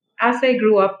as I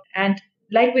grew up, and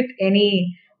like with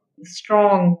any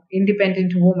strong,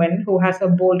 independent woman who has a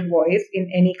bold voice in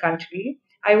any country,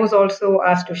 I was also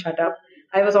asked to shut up.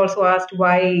 I was also asked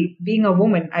why, being a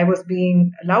woman, I was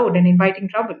being loud and inviting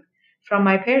trouble from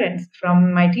my parents,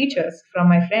 from my teachers, from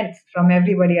my friends, from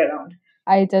everybody around.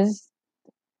 I just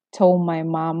told my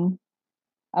mom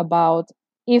about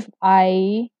if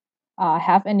I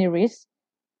have any risk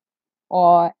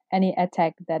or any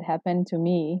attack that happened to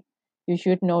me, you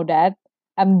should know that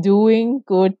I'm doing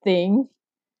good thing.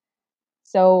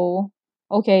 So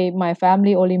okay, my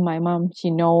family, only my mom, she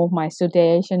know my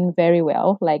situation very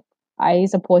well. Like I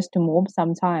supposed to move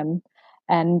sometime,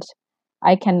 and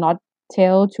I cannot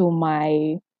tell to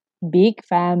my big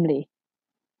family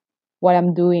what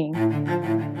I'm doing.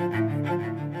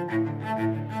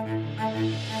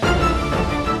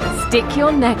 Stick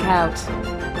Your Neck Out,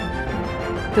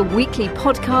 the weekly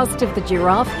podcast of the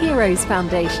Giraffe Heroes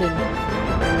Foundation.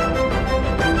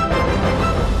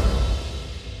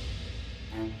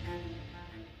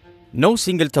 No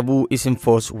single taboo is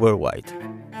enforced worldwide.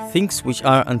 Things which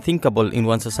are unthinkable in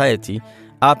one society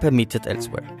are permitted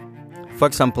elsewhere. For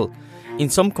example, in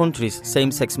some countries,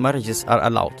 same-sex marriages are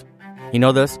allowed. In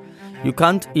others, you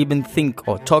can't even think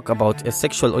or talk about a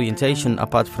sexual orientation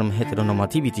apart from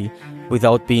heteronormativity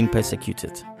without being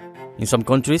persecuted. In some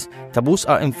countries, taboos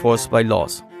are enforced by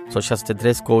laws, such as the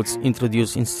dress codes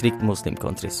introduced in strict Muslim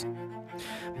countries.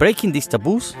 Breaking these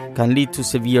taboos can lead to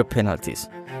severe penalties,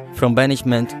 from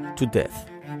banishment to death.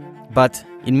 But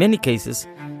in many cases,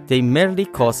 they merely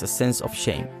cause a sense of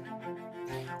shame.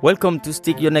 Welcome to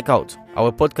Stick Your Neck Out,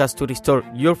 our podcast to restore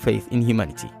your faith in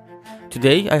humanity.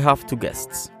 Today I have two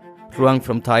guests, Ruang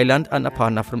from Thailand and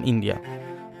Aparna from India,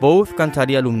 both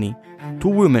Kantari alumni, two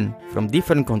women from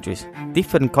different countries,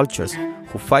 different cultures,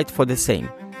 who fight for the same,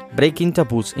 breaking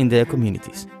taboos in their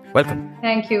communities. Welcome.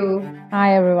 Thank you.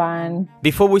 Hi everyone.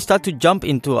 Before we start to jump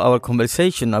into our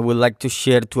conversation, I would like to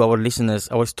share to our listeners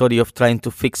our story of trying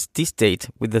to fix this date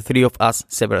with the three of us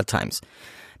several times.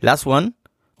 Last one,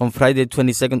 on Friday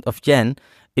 22nd of Jan,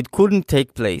 it couldn't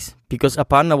take place because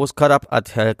Aparna was caught up at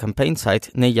her campaign site,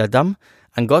 Neya Dam,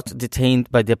 and got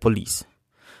detained by the police.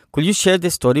 Could you share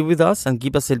the story with us and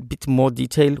give us a bit more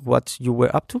detail what you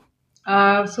were up to?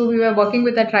 So we were working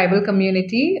with a tribal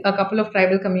community, a couple of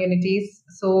tribal communities.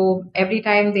 So every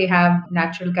time they have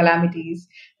natural calamities,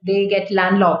 they get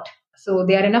landlocked. So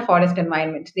they are in a forest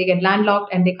environment. They get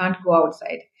landlocked and they can't go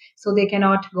outside. So they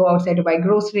cannot go outside to buy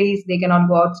groceries. They cannot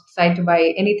go outside to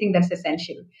buy anything that's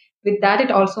essential. With that,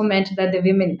 it also meant that the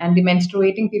women and the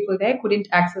menstruating people there couldn't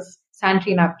access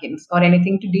sanitary napkins or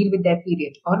anything to deal with their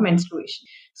period or menstruation.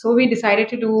 So we decided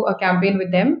to do a campaign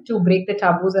with them to break the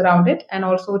taboos around it and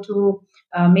also to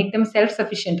make them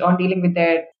self-sufficient on dealing with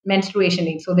their menstruation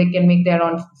needs so they can make their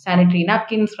own sanitary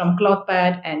napkins from cloth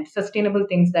pad and sustainable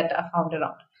things that are found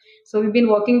around. So we've been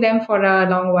working them for a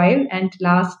long while, and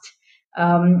last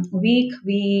week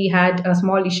we had a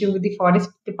small issue with the forest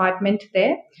department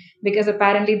there because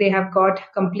apparently they have got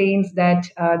complaints that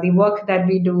the work that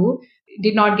we do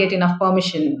did not get enough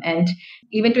permission, and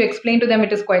even to explain to them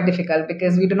it is quite difficult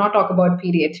because we do not talk about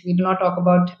periods, we do not talk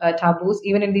about taboos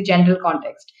even in the general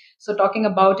context. So talking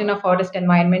about in a forest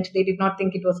environment, they did not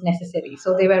think it was necessary,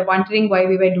 so they were wondering why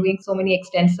we were doing so many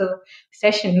extensive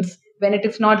sessions when it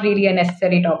is not really a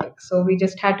necessary topic. So we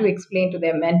just had to explain to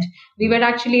them, and we were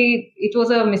actually, it was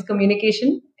a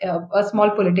miscommunication, a small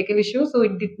political issue, so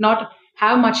it did not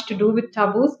have much to do with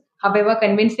taboos. However,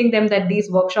 convincing them that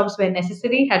these workshops were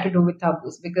necessary had to do with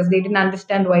taboos because they didn't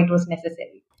understand why it was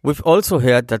necessary. We've also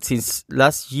heard that since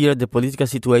last year, the political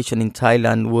situation in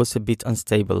Thailand was a bit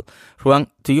unstable.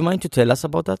 Ruang, do you mind to tell us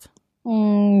about that?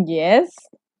 Yes,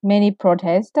 many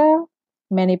protesters,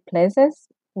 many places.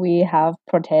 We have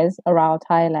protests around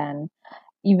Thailand,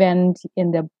 even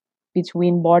in the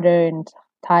between border in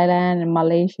Thailand and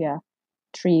Malaysia,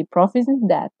 three provinces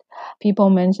that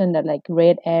people mention that like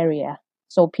red area.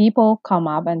 So people come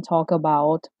up and talk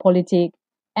about politics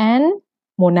and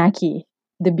monarchy,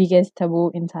 the biggest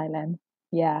taboo in Thailand.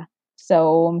 Yeah.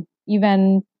 So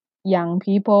even young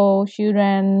people,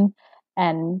 children,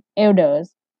 and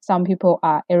elders, some people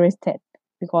are arrested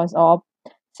because of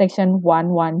Section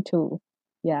 112.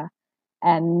 Yeah.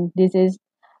 And this is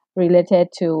related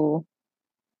to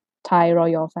Thai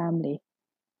royal family.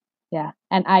 Yeah.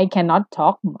 And I cannot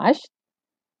talk much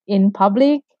in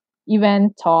public,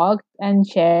 even talk and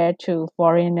share to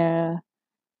foreigner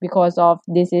because of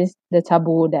this is the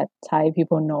taboo that Thai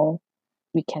people know.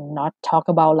 We cannot talk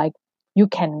about like you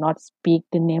cannot speak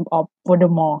the name of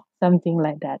Voldemort, something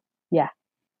like that. Yeah.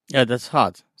 Yeah, that's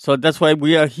hard. So that's why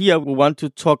we are here. We want to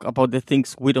talk about the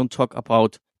things we don't talk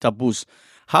about, taboos.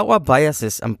 How are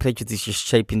biases and prejudices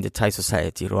shaping the Thai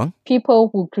society, Ruang? People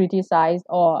who criticize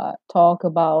or talk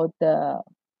about the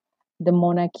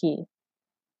monarchy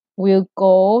will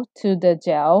go to the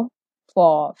jail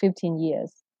for 15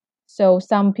 years. So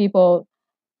some people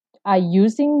are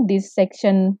using this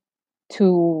section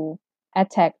to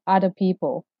attack other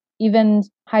people, even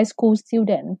high school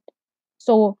students.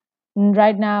 So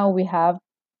right now we have,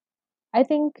 I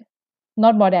think,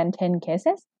 not more than 10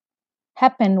 cases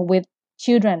happen with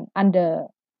children under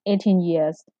 18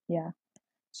 years. Yeah.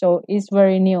 So it's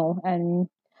very new. And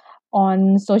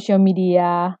on social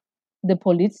media, the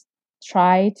police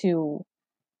try to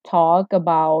talk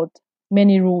about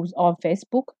many rules on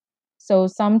Facebook. So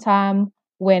sometimes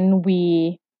when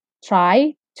we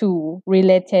try to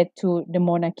relate it to the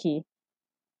monarchy,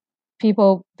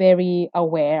 people very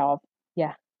aware of.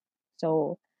 Yeah.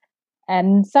 So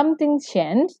and something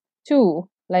changed too.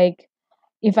 Like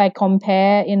if I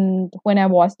compare in when I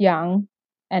was young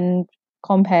and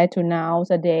compare to now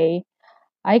today,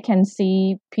 I can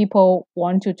see people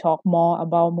want to talk more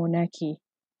about monarchy.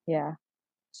 Yeah.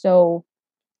 So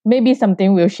maybe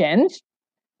something will change.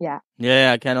 Yeah.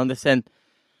 Yeah, I can understand.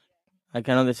 I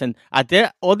can understand. Are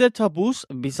there other taboos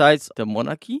besides the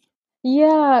monarchy?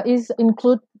 Yeah, it's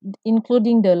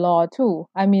including the law too.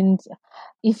 I mean,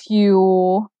 if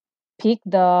you pick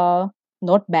the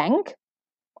note bank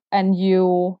and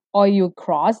you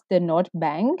cross the note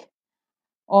bank,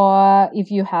 or if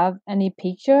you have any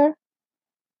picture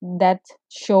that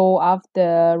show of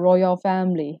the royal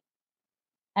family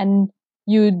and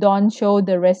you don't show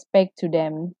the respect to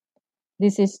them,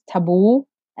 this is taboo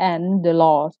and the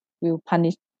law will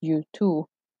punish you too.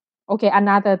 Okay,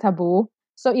 another taboo.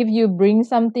 So if you bring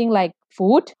something like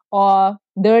food or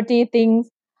dirty things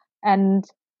and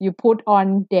you put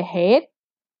on the head,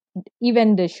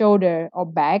 even the shoulder or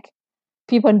back,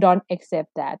 people don't accept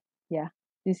that. Yeah,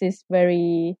 this is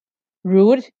very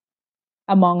rude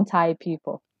among Thai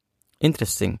people.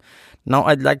 Interesting. Now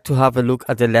I'd like to have a look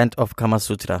at the land of Kama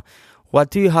Sutra. What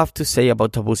do you have to say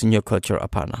about taboos in your culture,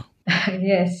 Aparna?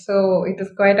 Yes, so it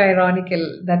is quite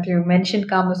ironical that you mentioned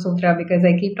Kama Sutra because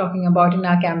I keep talking about in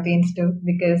our campaigns too.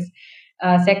 Because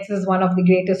sex is one of the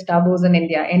greatest taboos in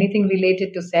India. Anything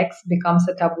related to sex becomes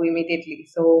a taboo immediately.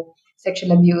 So,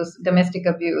 sexual abuse, domestic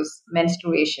abuse,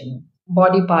 menstruation,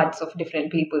 body parts of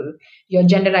different people, your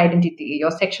gender identity,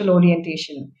 your sexual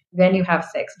orientation, when you have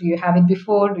sex. Do you have it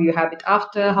before? Do you have it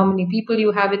after? How many people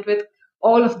you have it with?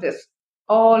 All of this.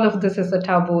 All of this is a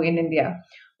taboo in India.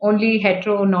 Only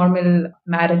heteronormal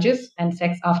marriages and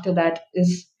sex after that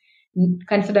is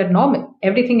considered normal.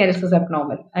 Everything else is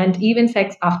abnormal. And even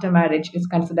sex after marriage is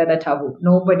considered a taboo.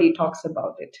 Nobody talks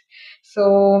about it.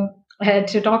 So,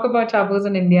 to talk about taboos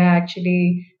in India,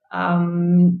 actually,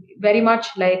 very much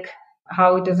like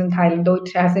how it is in Thailand, though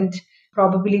it hasn't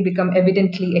probably become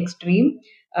evidently extreme,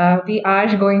 we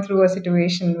are going through a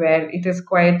situation where it is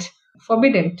quite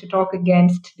forbidden to talk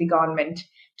against the government,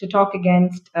 to talk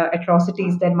against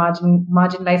atrocities that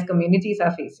marginalized communities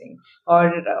are facing,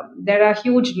 or there are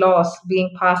huge laws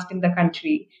being passed in the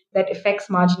country that affects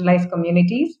marginalized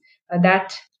communities,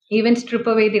 that even strip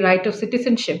away the right of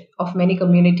citizenship of many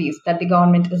communities that the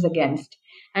government is against,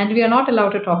 and we are not allowed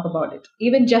to talk about it.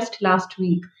 Even just last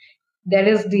week, there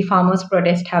is the farmers'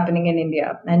 protest happening in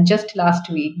India. And just last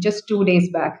week, just 2 days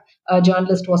back, a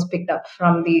journalist was picked up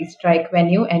from the strike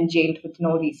venue and jailed with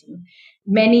no reason.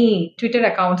 Many Twitter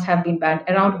accounts have been banned.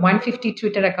 Around 150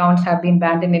 Twitter accounts have been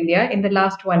banned in India in the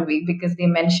last 1 week because they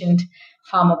mentioned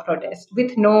farmer protest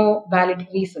with no valid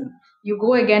reason. You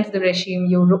go against the regime,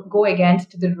 go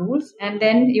against the rules, and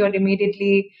then you're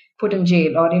immediately put in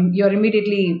jail, or you're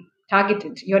immediately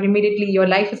targeted. Your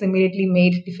life is immediately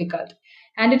made difficult.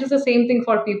 And it is the same thing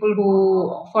for people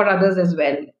who, for others as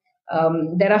well.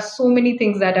 There are so many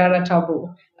things that are a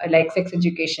taboo, like sex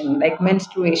education, like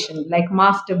menstruation, like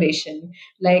masturbation,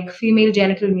 like female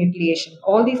genital mutilation.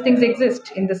 All these things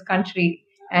exist in this country,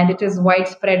 and it is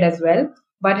widespread as well.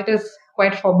 But it is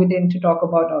quite forbidden to talk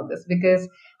about all this because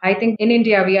I think in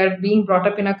India we are being brought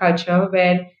up in a culture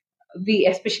where we,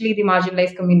 especially the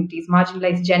marginalized communities,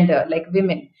 marginalized gender like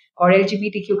women or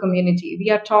LGBTQ community,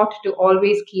 we are taught to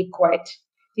always keep quiet.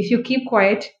 If you keep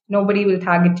quiet, nobody will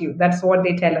target you. That's what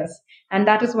they tell us. And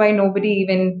that is why nobody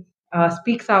even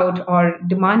speaks out or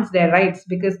demands their rights,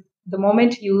 because the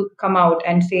moment you come out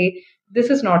and say, this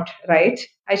is not right,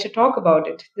 I should talk about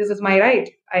it. This is my right.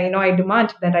 I know I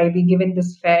demand that I be given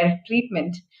this fair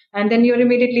treatment. And then you're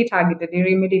immediately targeted, you're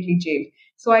immediately jailed.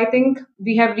 So I think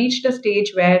we have reached a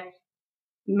stage where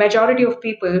majority of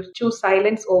people choose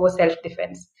silence over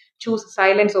self-defense, choose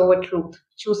silence over truth,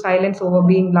 choose silence over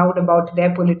being loud about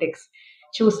their politics,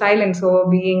 choose silence over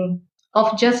being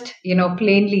of just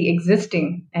plainly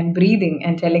existing and breathing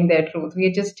and telling their truth. We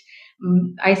are just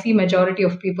I see majority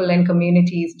of people and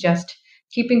communities just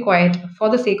keeping quiet for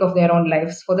the sake of their own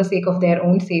lives, for the sake of their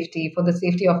own safety, for the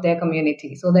safety of their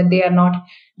community, so that they are not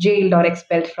jailed or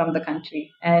expelled from the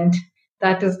country. And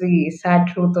that is the sad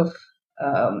truth of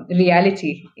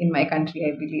reality in my country,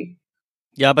 I believe.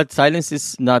 Yeah, but silence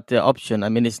is not the option. I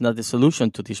mean, it's not the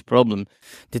solution to this problem.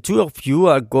 The two of you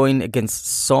are going against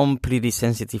some pretty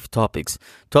sensitive topics,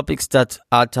 topics that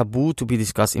are taboo to be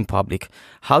discussed in public.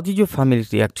 How did your family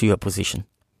react to your position?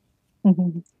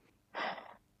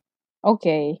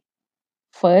 Okay,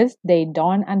 first, they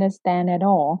don't understand at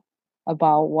all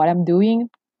about what I'm doing.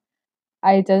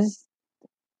 I just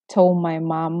told my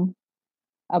mom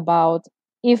about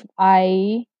if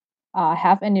I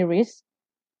have any risk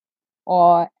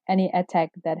or any attack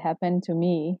that happened to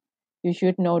me, you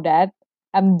should know that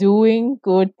I'm doing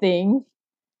good thing.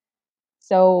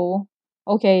 So,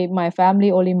 okay, my family,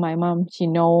 only my mom, she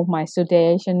know my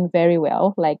situation very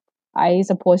well. Like I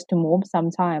supposed to move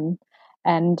sometime,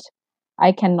 and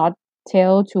I cannot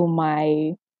tell to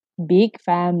my big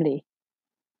family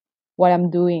what I'm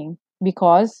doing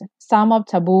because some of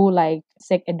taboo like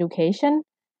sex education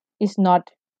is not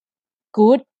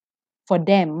good for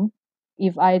them.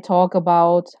 If I talk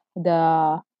about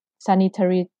the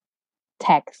sanitary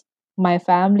tax, my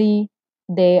family,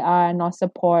 they are not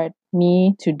support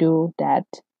me to do that.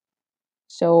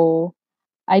 So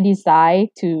I decide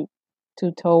to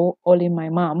tell only my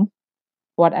mom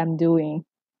what I'm doing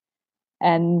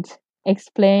and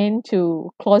explain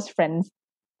to close friends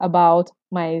about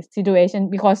my situation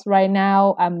because right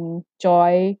now I'm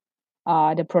joy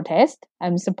the protest.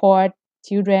 I'm support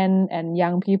children and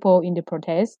young people in the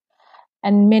protest,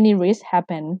 and many risks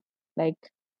happen. Like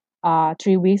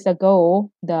 3 weeks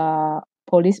ago, the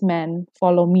policeman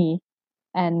follow me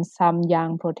and some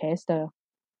young protester.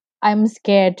 I'm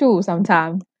scared too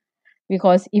sometimes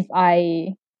because if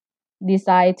I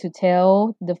decide to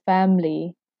tell the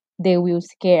family, they will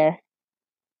scare,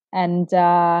 and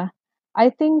I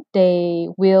think they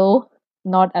will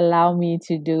not allow me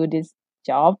to do this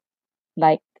job.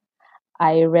 Like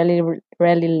I really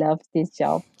love this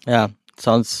job. Yeah,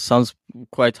 sounds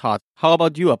quite hard. How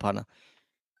about you, Aparna?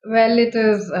 Well, it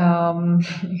is,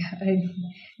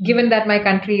 given that my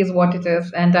country is what it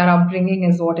is and our upbringing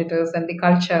is what it is, and the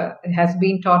culture has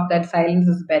been taught that silence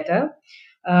is better.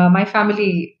 My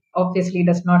family obviously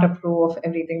does not approve of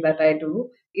everything that I do.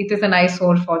 It is an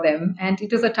eyesore for them, and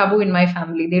it is a taboo in my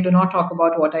family. They do not talk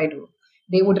about what I do.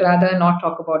 They would rather not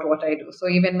talk about what I do. So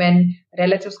even when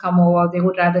relatives come over, they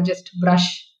would rather just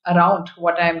brush around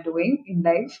what I am doing in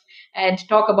life and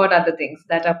talk about other things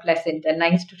that are pleasant and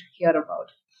nice to hear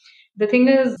about. The thing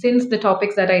is, since the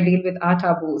topics that I deal with are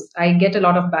taboos, I get a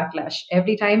lot of backlash.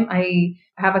 Every time I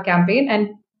have a campaign, and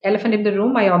Elephant in the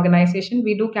Room, my organization,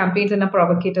 we do campaigns in a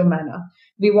provocative manner.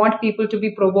 We want people to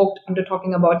be provoked into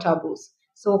talking about taboos.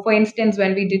 So, for instance,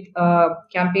 when we did a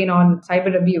campaign on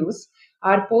cyber abuse,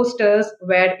 our posters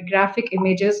were graphic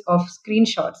images of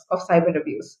screenshots of cyber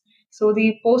abuse. So,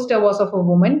 the poster was of a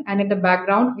woman, and in the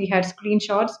background, we had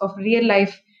screenshots of real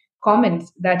life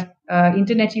comments that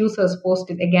internet users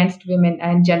posted against women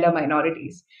and gender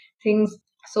minorities. Things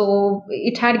so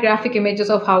it had graphic images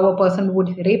of how a person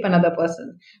would rape another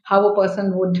person, how a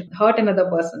person would hurt another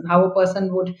person, how a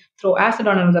person would throw acid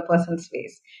on another person's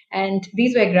face. And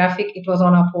these were graphic. It was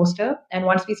on our poster. And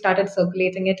once we started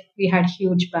circulating it, we had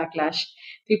huge backlash.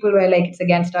 People were like, it's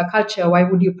against our culture. Why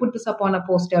would you put this up on a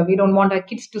poster? We don't want our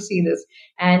kids to see this.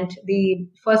 And the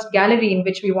first gallery in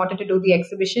which we wanted to do the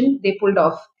exhibition, they pulled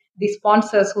off. The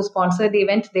sponsors who sponsored the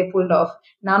event, they pulled off.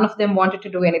 None of them wanted to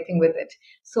do anything with it.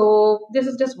 So this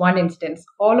is just one instance.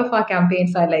 All of our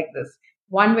campaigns are like this.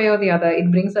 One way or the other,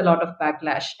 it brings a lot of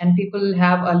backlash, and people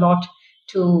have a lot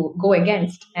to go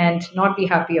against and not be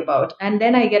happy about. And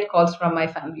then I get calls from my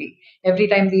family. Every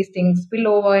time these things spill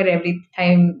over, every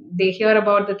time they hear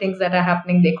about the things that are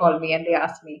happening, they call me and they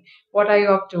ask me, what are you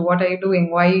up to? What are you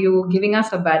doing? Why are you giving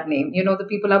us a bad name? The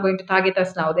people are going to target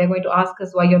us now. They're going to ask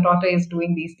us why your daughter is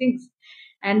doing these things.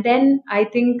 And then I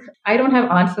think I don't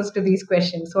have answers to these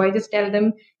questions. So I just tell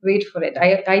them, wait for it.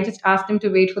 I just ask them to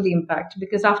wait for the impact.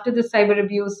 Because after the cyber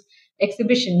abuse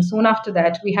exhibition, soon after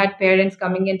that, we had parents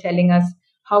coming in telling us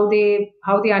how they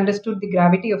understood the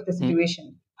gravity of the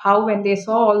situation. How when they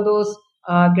saw all those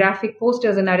graphic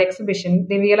posters in our exhibition,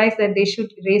 they realized that they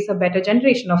should raise a better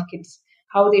generation of kids.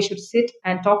 How they should sit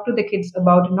and talk to the kids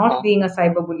about not being a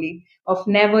cyberbully, of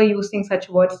never using such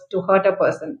words to hurt a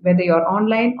person, whether you're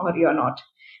online or you're not.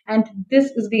 And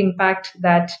this is the impact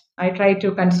that I try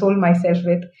to console myself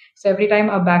with. So every time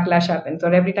a backlash happens,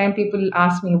 or every time people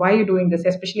ask me, why are you doing this,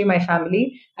 especially my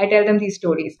family, I tell them these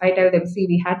stories. I tell them, see,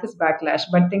 we had this backlash,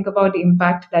 but think about the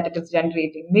impact that it is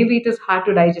generating. Maybe it is hard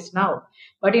to digest now,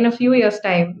 but in a few years'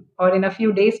 time or in a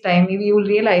few days' time, maybe you will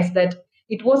realize that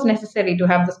it was necessary to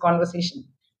have this conversation.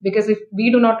 Because if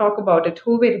we do not talk about it,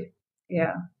 who will?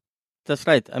 Yeah. That's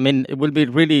right. I mean, it will be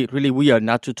really, really weird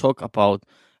not to talk about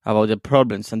the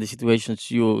problems and the situations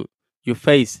you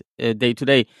face day to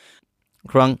day.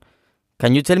 Krang,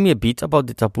 can you tell me a bit about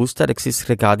the taboos that exist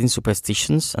regarding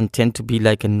superstitions and tend to be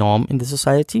like a norm in the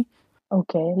society?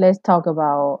 Okay, let's talk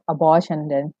about abortion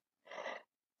then.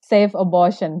 Safe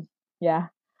abortion. Yeah.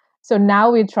 So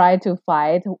now we try to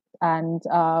fight and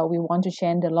we want to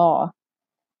change the law.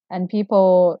 And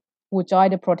people who join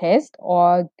the protest,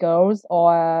 or girls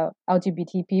or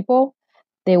LGBT people,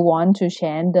 they want to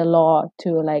change the law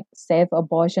to like safe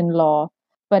abortion law.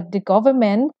 But the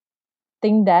government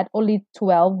think that only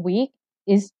 12 weeks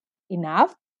is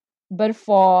enough. But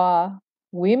for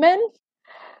women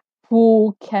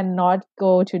who cannot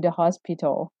go to the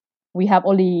hospital, we have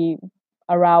only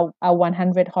around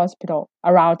 100 hospital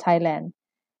around Thailand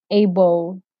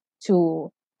able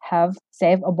to have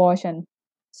safe abortion.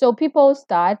 So people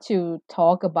start to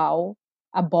talk about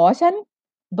abortion,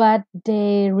 but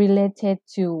they related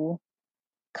to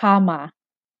karma.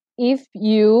 If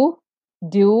you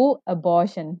do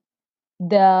abortion,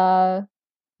 the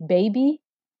baby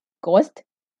ghost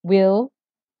will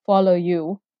follow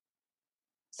you.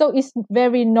 So it's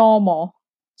very normal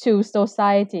to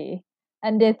society.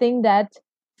 And they think that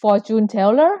fortune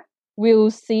teller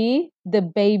will see the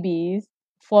babies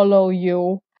follow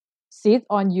you, sit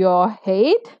on your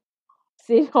head,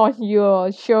 sit on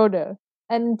your shoulder.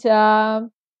 And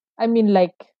I mean,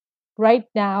 like right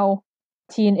now,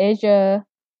 teenager,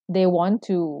 they want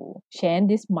to change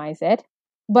this mindset.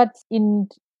 But in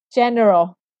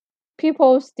general,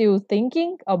 people still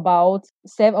thinking about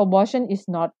safe abortion is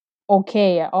not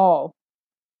okay at all.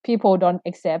 People don't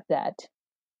accept that.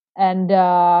 And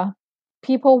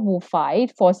people who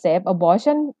fight for safe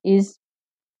abortion is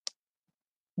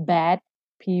bad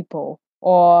people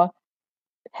or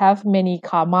have many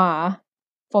karma.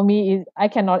 For me, I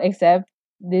cannot accept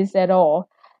this at all.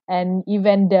 And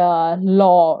even the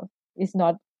law is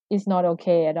not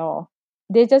okay at all.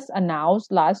 They just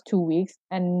announced last 2 weeks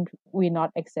and we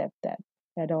not accept that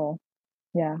at all.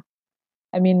 Yeah.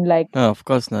 I mean, like No, of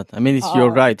course not. I mean, it's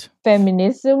your uh, right.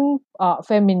 feminist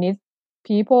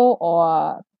people,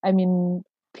 or I mean,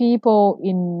 people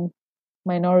in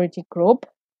minority group,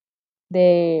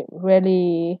 they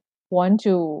really want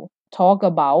to talk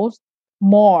about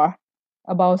more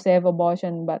about safe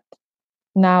abortion, but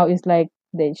now it's like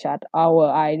they shut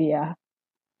our idea.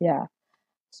 Yeah.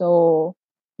 So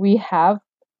we have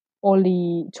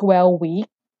only 12 weeks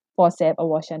for safe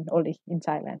abortion only in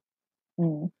Thailand.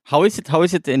 Mm. How is it? How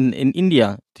is it in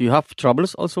India? Do you have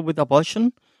troubles also with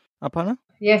abortion, Apana?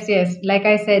 Yes, yes. Like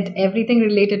I said, everything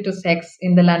related to sex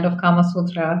in the land of Kama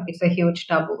Sutra, it's a huge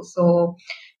taboo. So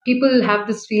people have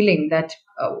this feeling that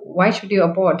why should you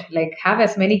abort? Like, have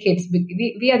as many kids.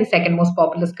 We are the second most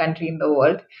populous country in the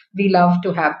world. We love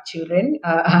to have children.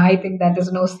 I think that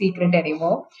is no secret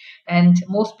anymore. And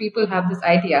most people have this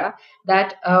idea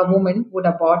that a woman would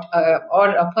abort or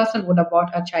a person would abort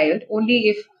a child only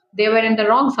if they were in the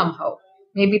wrong somehow.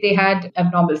 Maybe they had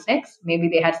abnormal sex. Maybe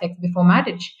they had sex before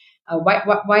marriage.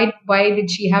 Why did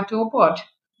she have to abort?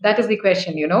 That is the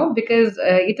question, because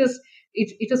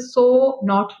it is so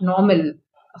not normal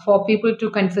for people to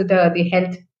consider the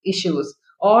health issues,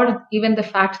 or even the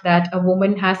fact that a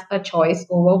woman has a choice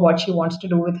over what she wants to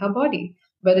do with her body.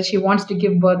 Whether she wants to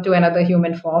give birth to another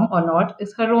human form or not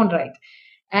is her own right.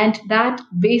 And that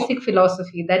basic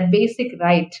philosophy, that basic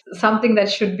right, something that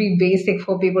should be basic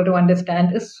for people to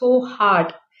understand, is so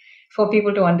hard for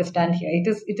people to understand here.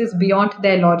 It is beyond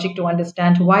their logic to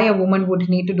understand why a woman would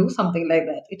need to do something like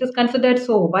that. It is considered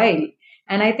so vile.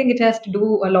 And I think it has to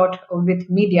do a lot with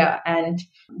media and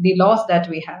the laws that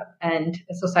we have and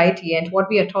society and what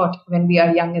we are taught when we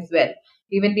are young as well.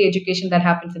 Even the education that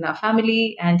happens in our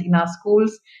family and in our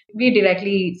schools, we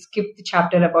directly skip the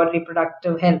chapter about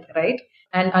reproductive health, right?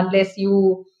 And unless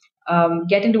you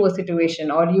get into a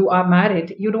situation or you are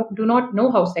married, you do not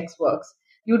know how sex works.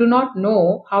 You do not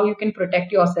know how you can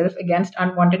protect yourself against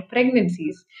unwanted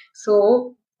pregnancies.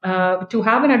 So to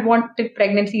have an unwanted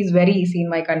pregnancy is very easy in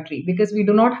my country because we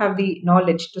do not have the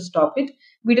knowledge to stop it.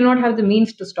 We do not have the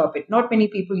means to stop it. Not many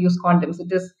people use condoms.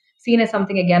 It is seen as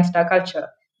something against our culture.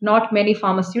 Not many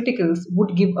pharmaceuticals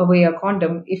would give away a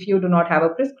condom if you do not have a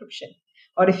prescription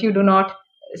or if you do not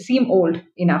seem old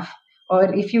enough, or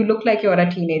if you look like you're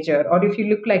a teenager, or if you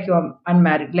look like you're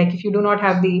unmarried, like if you do not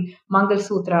have the Mangal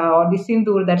Sutra or the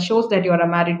Sindoor that shows that you're a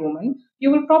married woman,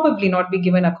 you will probably not be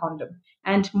given a condom.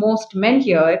 And most men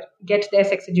here get their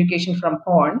sex education from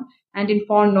porn, and in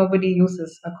porn, nobody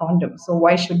uses a condom. So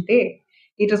why should they?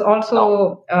 It is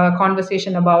also a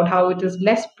conversation about how it is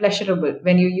less pleasurable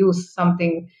when you use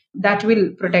something that will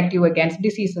protect you against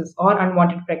diseases or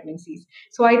unwanted pregnancies.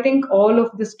 So I think all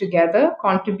of this together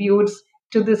contributes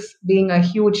to this being a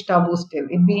huge taboo still.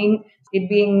 It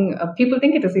being people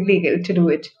think it is illegal to do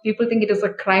it. People think it is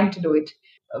a crime to do it.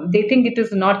 They think it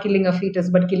is not killing a fetus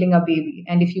but killing a baby.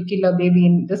 And if you kill a baby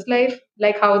in this life,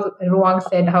 like how Ruang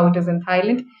said, how it is in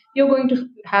Thailand, you're going to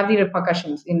have the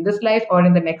repercussions in this life or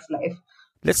in the next life.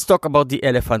 Let's talk about the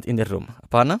elephant in the room.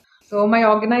 Aparna? So my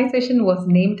organization was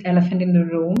named Elephant in the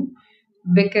Room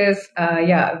because,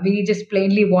 yeah, we just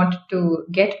plainly want to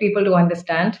get people to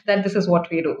understand that this is what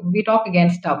we do. We talk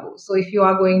against taboo. So if you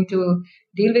are going to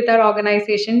deal with our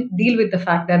organization, deal with the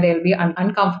fact that there will be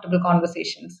uncomfortable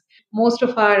conversations. Most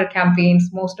of our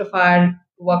campaigns, most of our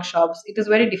workshops, it is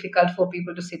very difficult for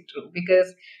people to sit through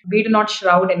because we do not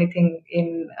shroud anything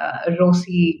in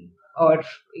rosy or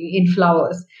in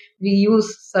flowers. We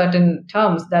use certain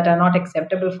terms that are not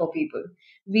acceptable for people.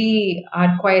 We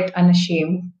are quite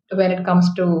unashamed when it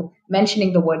comes to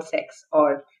mentioning the word sex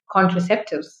or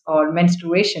contraceptives or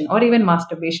menstruation or even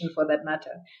masturbation for that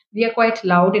matter. We are quite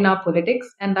loud in our politics,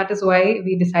 and that is why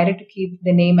we decided to keep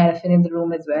the name Elephant in the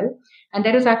Room as well. And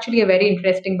there is actually a very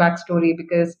interesting backstory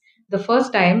because the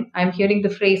first time I'm hearing the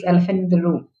phrase elephant in the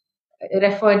room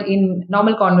referred in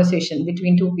normal conversation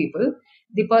between two people,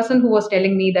 the person who was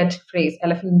telling me that phrase,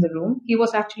 elephant in the room, he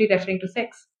was actually referring to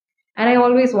sex. And I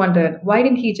always wondered, why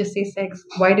didn't he just say sex?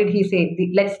 Why did he say,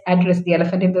 let's address the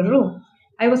elephant in the room?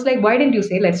 I was like, why didn't you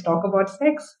say, let's talk about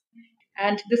sex?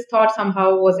 And this thought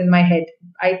somehow was in my head.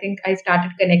 I think I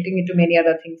started connecting it to many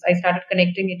other things. I started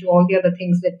connecting it to all the other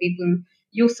things that people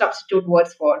use substitute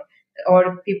words for,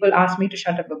 or people ask me to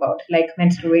shut up about, like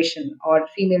menstruation or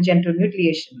female genital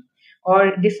mutilation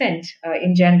or dissent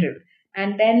in general.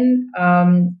 And then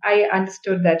I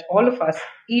understood that all of us,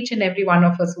 each and every one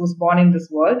of us who's born in this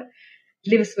world,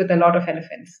 lives with a lot of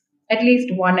elephants, at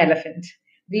least one elephant.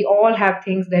 We all have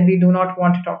things that we do not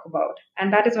want to talk about.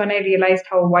 And that is when I realized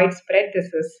how widespread this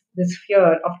is, this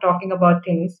fear of talking about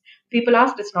things people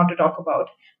asked us not to talk about.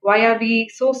 Why are we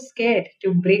so scared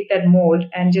to break that mold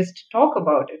and just talk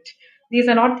about it? These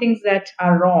are not things that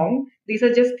are wrong. These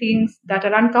are just things that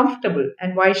are uncomfortable.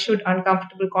 And why should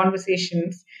uncomfortable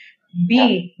conversations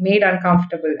be made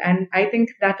uncomfortable? And I think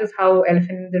that is how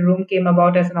Elephant in the Room came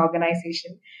about as an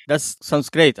organization. That sounds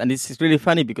great, and this is really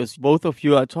funny because both of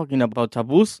you are talking about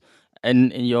taboos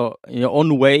and in your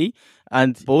own way,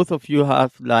 and both of you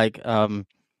have like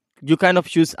you kind of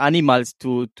choose animals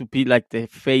to be like the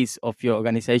face of your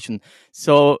organization.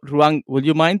 So Ruang, would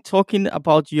you mind talking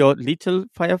about your little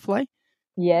firefly?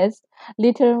 Yes,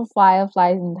 little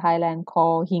fireflies in Thailand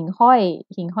called hình hoi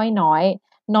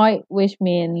noi, which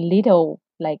mean little,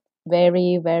 like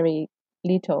very, very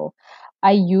little.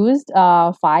 I used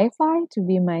a firefly to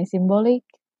be my symbolic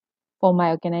for my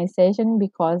organization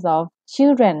because of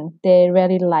children. They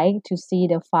really like to see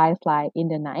the firefly in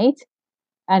the night.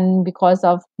 And because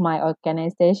of my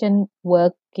organization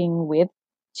working with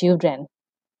children.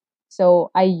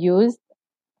 So I used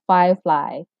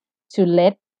firefly to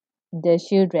let the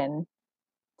children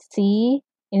see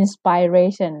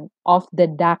inspiration of the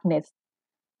darkness.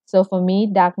 So for me,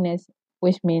 darkness,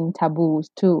 which means taboos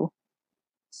too.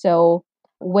 So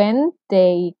when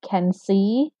they can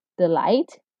see the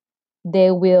light,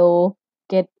 they will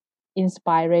get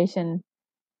inspiration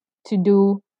to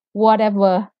do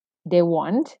whatever they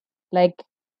want. Like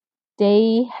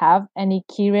they have any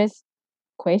curious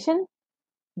question,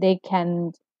 they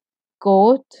can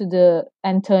go to the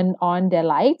and turn on their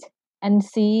light and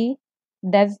see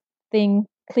that thing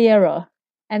clearer.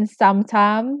 And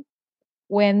sometimes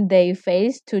when they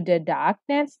face to the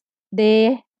darkness,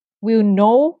 they will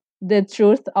know the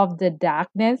truth of the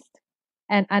darkness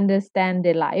and understand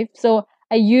the life. So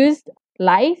I used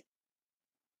light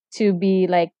to be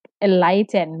like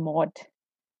enlightened mode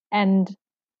and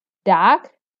dark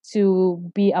to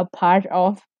be a part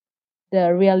of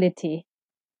the reality.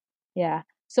 Yeah.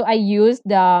 So I use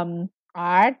the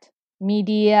art,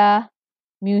 media,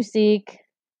 music,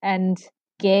 and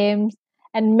games,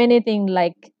 and many things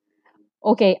like,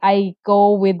 okay, I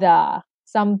go with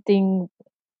something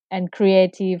and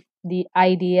creative, the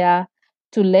idea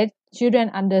to let children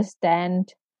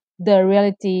understand the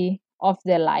reality of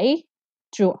their life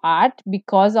through art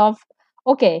because of,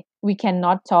 okay, we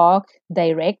cannot talk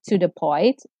direct to the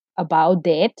point about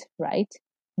death, right?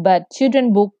 but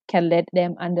children book can let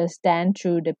them understand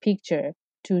through the picture,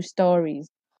 through stories,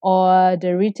 or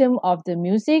the rhythm of the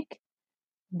music,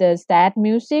 the sad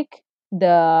music,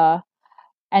 the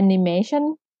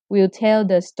animation will tell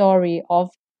the story of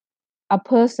a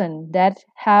person that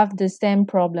have the same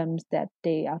problems that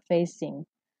they are facing.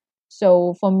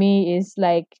 So for me, it's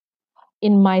like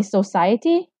in my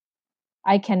society,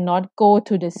 I cannot go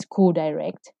to the school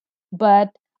direct, but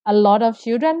a lot of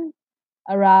children,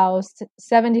 around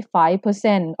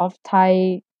 75% of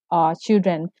Thai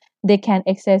children, they can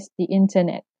access the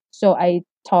internet. So I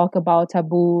talk about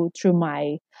taboo through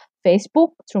my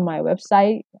Facebook, through my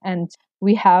website, and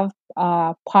we have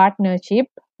partnership.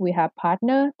 We have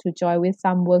partner to join with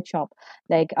some workshop.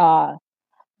 Like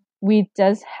we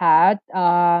just had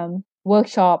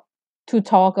workshop to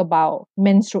talk about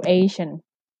menstruation.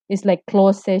 It's like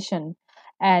closed session,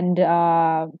 and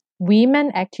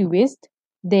women activists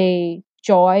they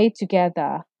join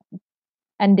together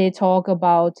and they talk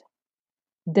about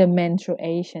the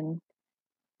menstruation,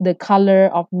 the color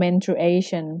of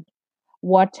menstruation,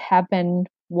 what happened,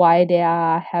 why they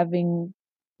are having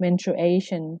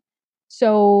menstruation.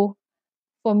 So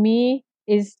for me,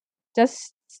 is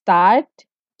just start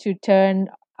to turn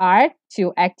art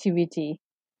to activity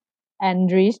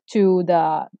and reach to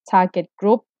the target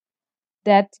group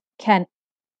that can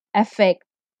affect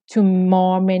to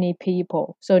more many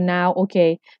people. So now,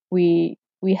 okay, we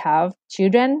have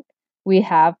children, we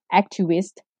have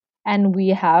activists, and we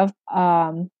have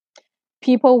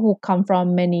people who come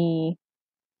from many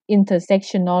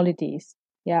intersectionalities.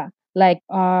 Yeah, like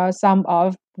some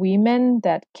of women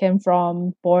that came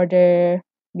from border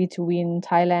between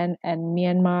Thailand and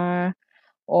Myanmar,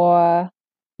 or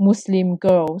Muslim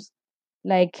girls,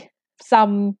 like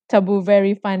some taboo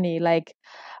very funny, like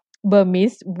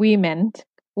Burmese women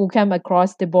who come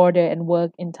across the border and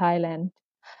work in Thailand.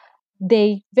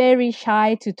 They very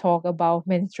shy to talk about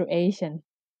menstruation,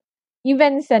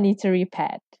 even sanitary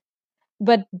pad.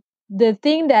 But the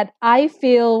thing that I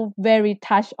feel very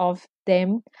touched of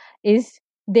them is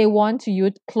they want to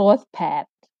use cloth pad.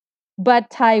 But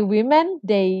Thai women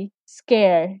they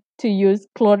scare to use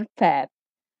cloth pad.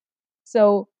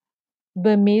 So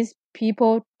Burmese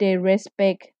people they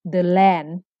respect the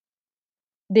land.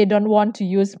 They don't want to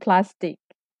use plastic.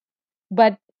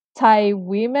 But Thai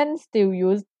women still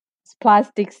use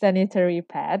plastic sanitary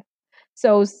pad.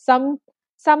 So some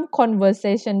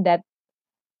conversation that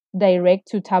direct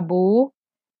to taboo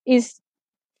is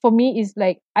for me is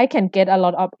like I can get a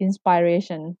lot of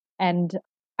inspiration, and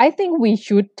I think we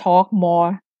should talk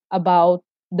more about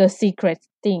the secret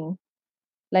thing.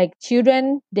 Like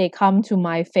children they come to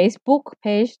my Facebook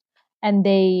page and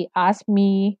they ask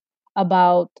me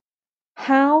about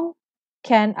how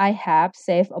can I have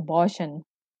safe abortion.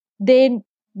 They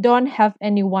don't have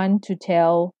anyone to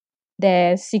tell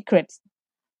their secrets,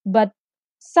 but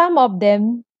some of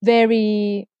them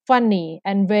very funny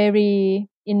and very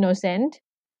innocent.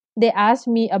 They ask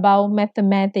me about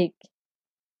mathematics,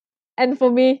 and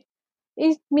for me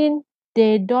it means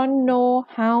they don't know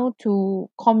how to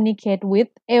communicate with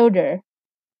elder.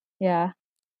 Yeah.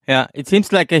 Yeah, it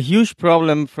seems like a huge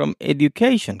problem from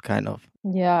education, kind of.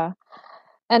 Yeah.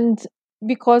 And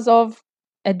because of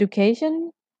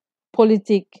education,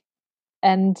 politics,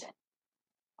 and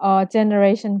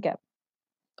generation gap.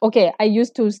 Okay, I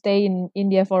used to stay in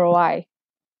India for a while.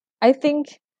 I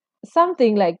think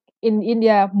something like in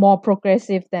India more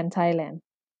progressive than Thailand,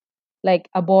 like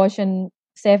abortion,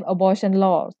 safe abortion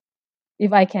laws,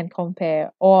 if I can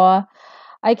compare. Or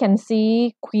I can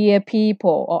see queer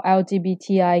people or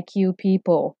LGBTIQ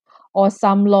people or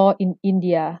some law in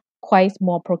India quite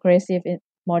more progressive in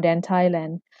more than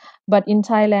Thailand. But in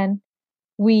Thailand,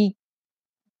 we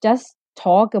just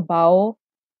talk about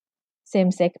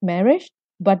same-sex marriage,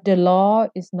 but the law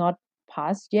is not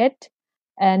passed yet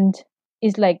and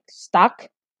is like stuck.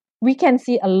 We can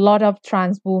see a lot of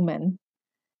trans women,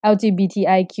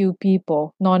 LGBTIQ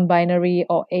people, non-binary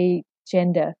or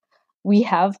agender. We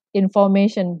have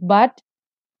information, but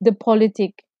the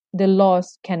politic, the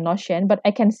laws cannot change. But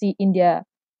I can see India,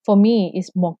 for me,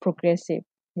 is more progressive.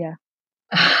 Yeah.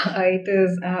 It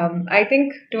is, I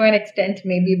think, to an extent,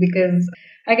 maybe because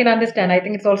I can understand. I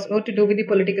think it's also to do with the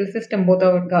political system both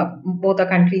our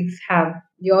countries have.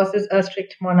 Yours is a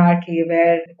strict monarchy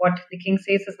where what the king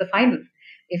says is the final.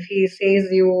 If he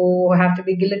says you have to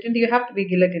be guillotined, you have to be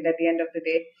guillotined at the end of the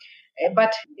day.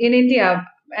 But in India,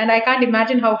 and I can't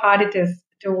imagine how hard it is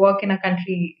to work in a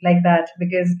country like that,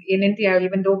 because in India,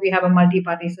 even though we have a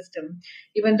multi-party system,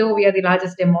 even though we are the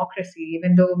largest democracy,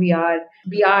 even though we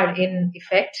are in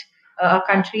effect a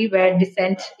country where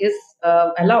dissent is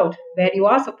allowed, where you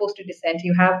are supposed to dissent.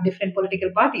 You have different political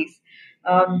parties,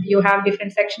 you have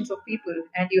different sections of people,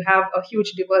 and you have a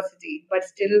huge diversity. But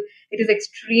still, it is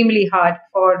extremely hard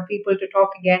for people to talk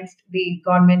against the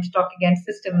government, talk against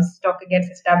systems, talk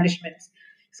against establishments.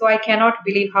 So I cannot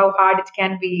believe how hard it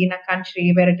can be in a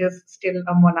country where it is still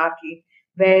a monarchy,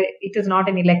 where it is not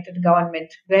an elected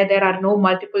government, where there are no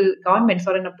multiple governments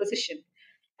or an opposition.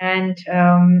 And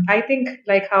I think,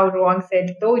 like how Ruang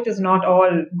said, though it is not all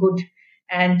good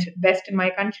and best in my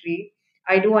country,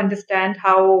 I do understand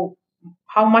how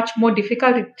much more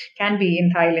difficult it can be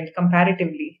in Thailand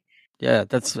comparatively. Yeah,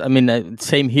 that's. I mean,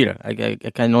 same here. I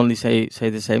can only say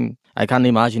the same. I can't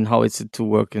imagine how it's to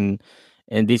work in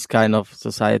this kind of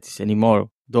societies anymore.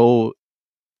 Though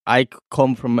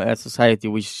come from a society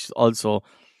which also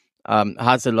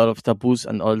has a lot of taboos,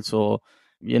 and also,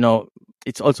 you know,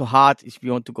 it's also hard if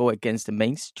you want to go against the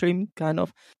mainstream kind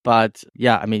of. But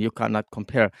yeah, I mean, you cannot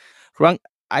compare. Rang,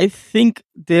 I think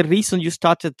the reason you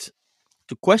started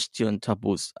to question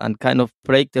taboos and kind of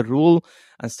break the rule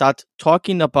and start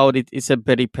talking about it is a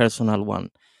very personal one.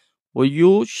 Will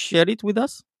you share it with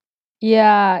us?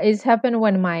 Yeah, it's happened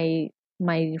when my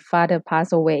father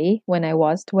passed away when I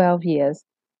was 12 years.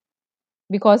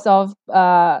 Because of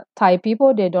Thai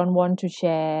people, they don't want to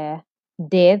share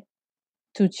death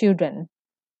to children.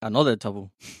 Another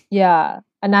taboo. Yeah,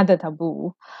 another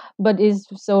taboo, but it's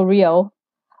so real.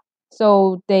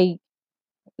 So they,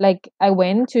 like, I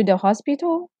went to the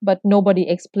hospital, but nobody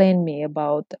explained me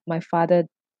about my father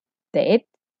death.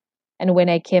 And when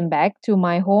I came back to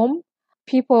my home,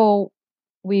 people,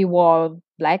 we wore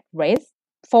black dress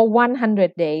for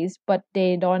 100 days, but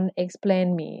they don't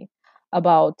explain me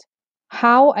about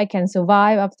how I can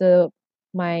survive after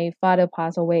my father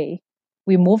passed away.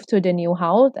 We moved to the new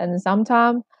house, and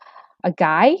sometimes a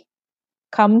guy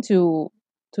come to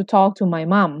talk to my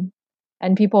mom,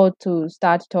 and people to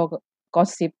start to talk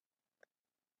gossip.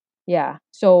 Yeah,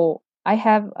 so I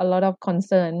have a lot of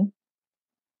concern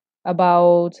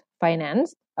about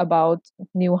finance, about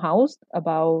new house,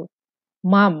 about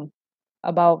mom,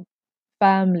 about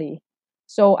family.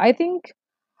 So I think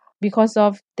because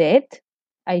of that,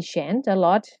 I changed a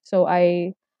lot. So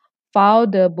I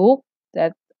found the book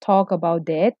that talk about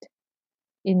that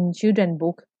in children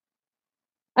book.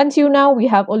 Until now, we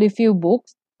have only few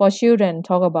books for children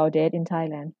talk about that in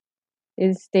Thailand.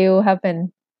 It still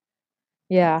happen.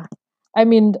 Yeah, I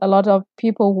mean a lot of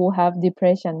people who have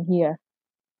depression here,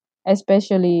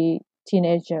 especially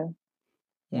teenager.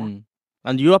 Yeah. Mm.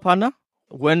 And you, Aparna?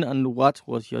 When and what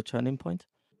was your turning point?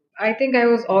 I think I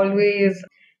was always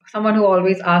someone who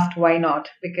always asked why not,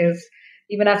 because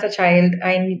even as a child,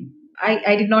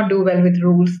 I did not do well with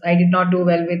rules. I did not do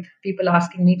well with people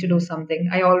asking me to do something.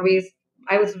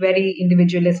 I was very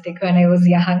individualistic when I was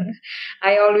young.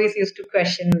 I always used to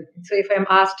question. So if I'm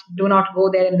asked, do not go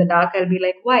there in the dark, I'll be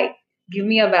like, why? Give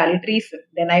me a valid reason.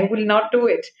 Then I will not do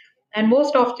it. And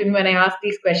most often, when I ask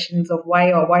these questions of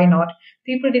why or why not,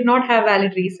 people did not have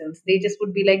valid reasons. They just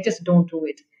would be like, just don't do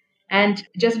it. And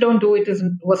just don't do it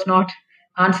was not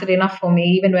answer enough for me,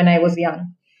 even when I was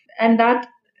young. And that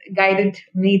guided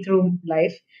me through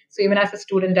life. So even as a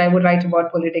student, I would write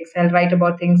about politics. I'll write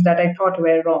about things that I thought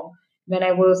were wrong. When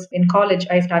I was in college,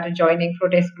 I started joining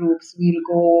protest groups.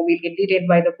 We'll get detained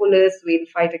by the police, we'll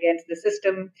fight against the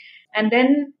system. And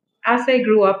then as I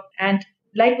grew up, and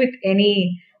like with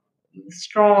any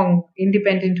strong,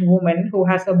 independent woman who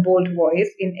has a bold voice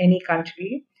in any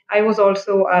country, I was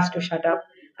also asked to shut up.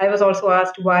 I was also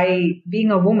asked why,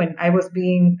 being a woman, I was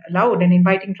being loud and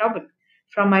inviting trouble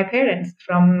from my parents,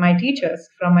 from my teachers,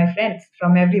 from my friends,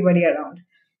 from everybody around.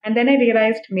 And then I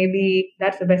realized maybe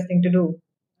that's the best thing to do.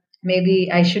 Maybe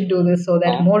I should do this so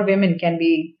that more women can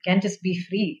just be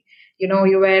free.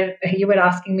 You were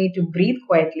asking me to breathe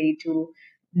quietly, to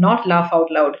not laugh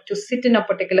out loud, to sit in a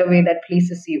particular way that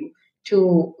pleases you,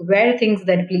 to wear things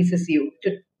that pleases you,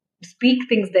 to speak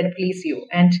things that please you.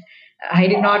 And I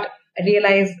did not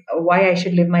realize why I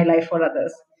should live my life for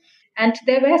others. And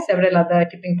there were several other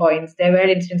tipping points. There were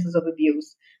instances of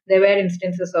abuse. There were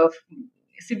instances of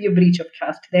severe breach of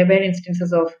trust. There were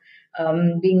instances of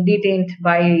being detained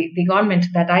by the government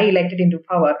that I elected into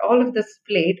power. All of this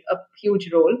played a huge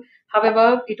role.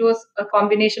 However, it was a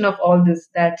combination of all this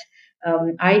that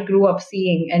I grew up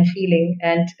seeing and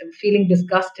feeling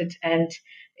disgusted and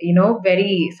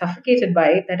very suffocated by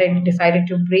it, that I decided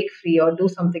to break free or do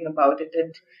something about it.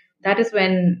 And that is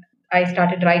when I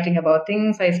started writing about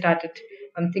things. I started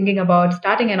thinking about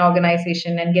starting an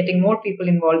organization and getting more people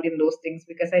involved in those things,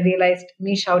 because I realized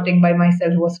me shouting by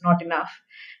myself was not enough.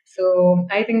 So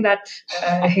I think that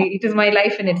it is my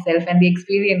life in itself and the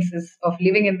experiences of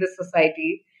living in this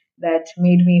society that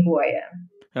made me who I am.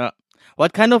 Yeah.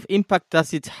 What kind of impact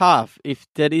does it have if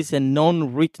there is a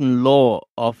non-written law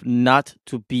of not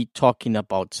to be talking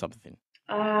about something?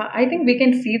 I think we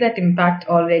can see that impact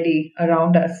already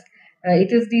around us.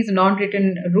 It is these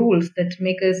non-written rules that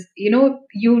make us,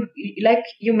 you like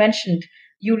you mentioned,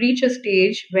 you reach a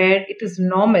stage where it is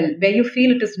normal, where you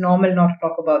feel it is normal not to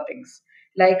talk about things.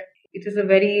 Like it is a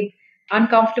very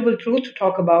uncomfortable truth to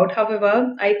talk about.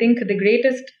 However, I think the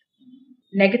greatest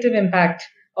negative impact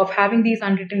of having these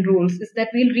unwritten rules is that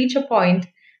we'll reach a point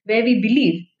where we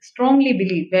believe, strongly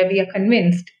believe, where we are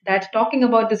convinced that talking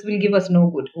about this will give us no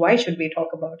good. Why should we talk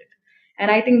about it? And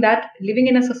I think that living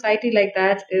in a society like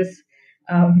that is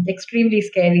extremely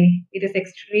scary. It is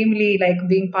extremely like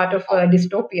being part of a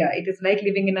dystopia. It is like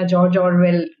living in a George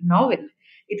Orwell novel.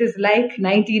 It is like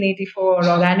 1984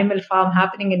 or Animal Farm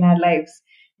happening in our lives,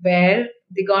 where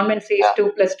the government says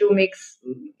 2 plus 2 makes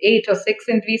 8 or 6,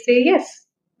 and we say yes,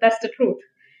 that's the truth.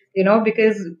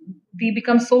 Because we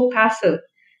become so passive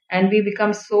and we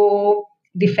become so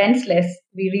defenseless.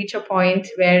 We reach a point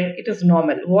where it is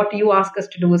normal. What you ask us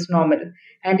to do is normal.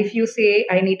 And if you say,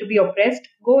 I need to be oppressed,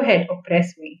 go ahead,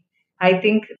 oppress me. I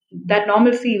think that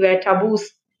normalcy where taboos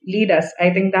lead us,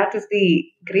 I think that is the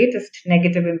greatest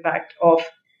negative impact of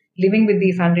living with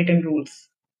these unwritten rules.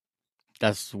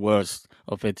 That's worst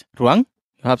of it. Ruang,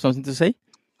 you have something to say?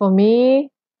 For me,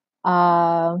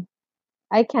 uh,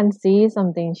 I can see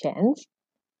something change.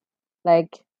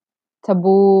 Like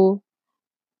taboo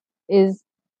is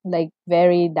like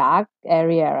very dark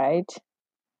area, right?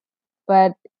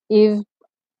 But if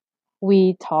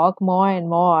we talk more and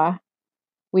more,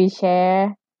 we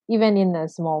share even in a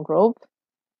small group,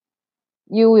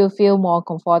 you will feel more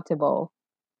comfortable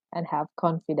and have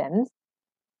confidence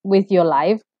with your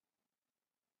life.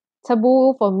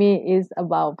 Taboo for me is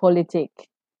about politics,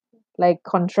 like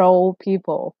control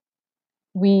people.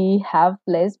 We have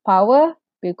less power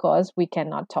because we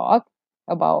cannot talk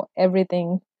about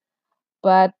everything.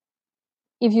 But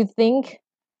if you think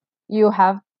you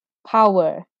have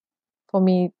power, for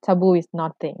me, taboo is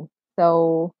nothing.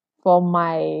 So for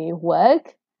my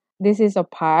work, this is a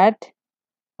part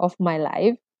of my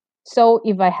life. So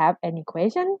if I have any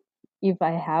question, if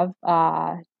I have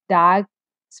a dark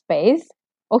space,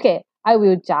 okay, I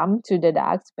will jump to the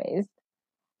dark space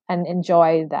and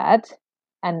enjoy that.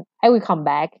 And I will come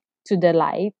back to the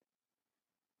light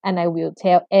and I will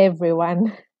tell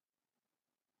everyone.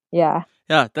 Yeah.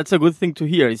 Yeah, that's a good thing to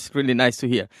hear. It's really nice to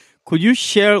hear. Could you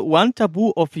share one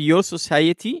taboo of your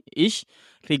society, Ish,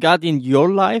 regarding your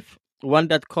life? One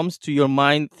that comes to your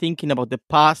mind thinking about the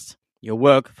past, your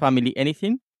work, family,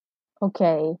 anything?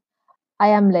 Okay. I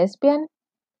am lesbian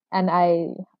and I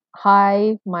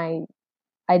hide my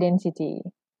identity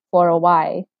for a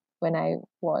while when I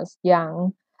was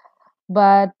young.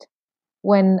 But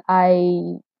when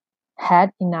I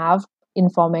had enough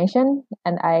information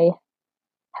and I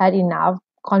had enough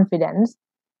confidence,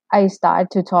 I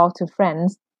started to talk to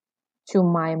friends, to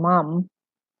my mom.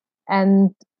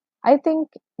 And I think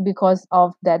because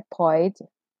of that point,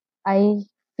 I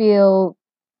feel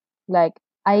like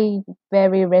I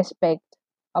very respect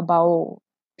about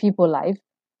people life.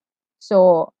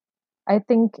 So I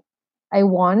think I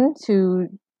want to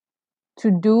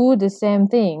do the same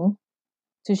thing,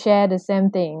 to share the same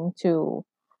thing to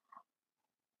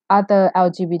other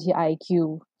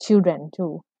LGBTIQ children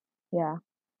too. Yeah.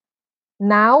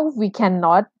 Now we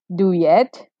cannot do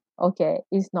yet. Okay,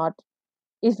 it's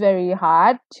very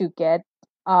hard to get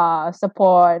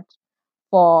support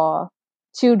for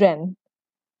children,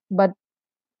 but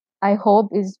I hope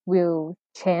it will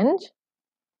change.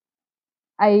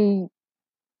 I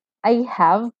I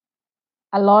have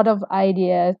a lot of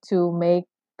ideas to make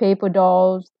paper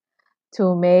dolls,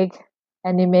 to make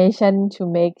animation, to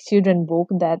make children book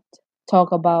that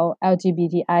talk about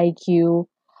LGBTIQ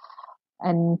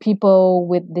and people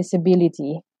with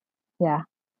disability. Yeah,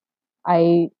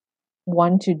 I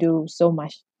want to do so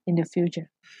much in the future.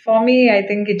 For me, I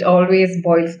think it always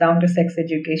boils down to sex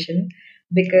education,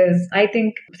 because I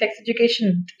think sex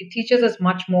education, it teaches us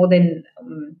much more than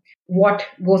what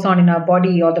goes on in our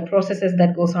body or the processes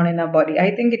that goes on in our body.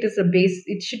 I think it is a base.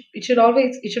 It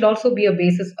should also be a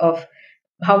basis of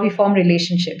how we form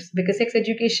relationships, because sex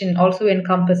education also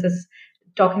encompasses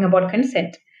talking about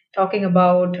consent, talking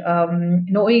about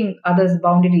knowing others'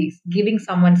 boundaries, giving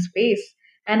someone space.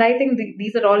 And I think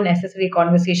these are all necessary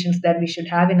conversations that we should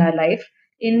have in our life,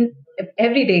 in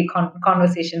everyday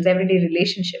conversations, everyday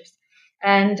relationships.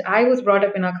 And I was brought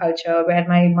up in a culture where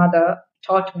my mother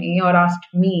taught me or asked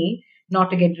me not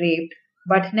to get raped.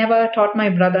 but never taught my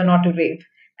brother not to rape.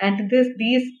 And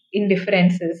these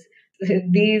indifferences,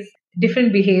 these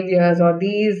different behaviors, or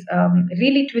these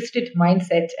really twisted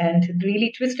mindset and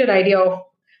really twisted idea of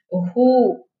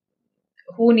who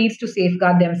who needs to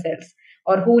safeguard themselves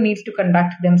or who needs to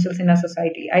conduct themselves in a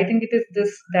society. I think it is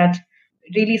this that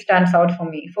really stands out for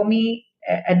me. For me,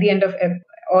 at the end of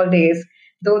all days,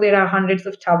 though there are hundreds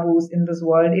of taboos in this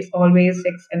world, it's always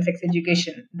sex and sex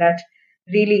education that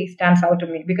really stands out to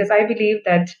me, because I believe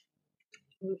that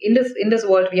in this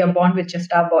world we are born with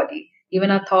just our body. Even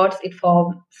our thoughts, it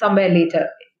form somewhere later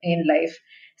in life.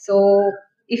 So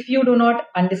if you do not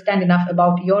understand enough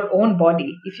about your own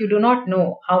body, if you do not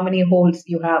know how many holes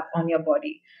you have on your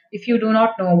body, if you do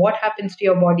not know what happens to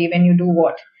your body when you do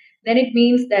what, then it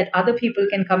means that other people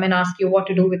can come and ask you what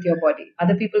to do with your body.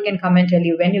 Other people can come and tell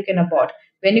you when you can abort,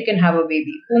 when you can have a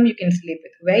baby, whom you can sleep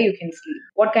with, where you can sleep,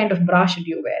 what kind of bra should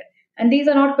you wear. And these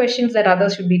are not questions that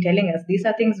others should be telling us. These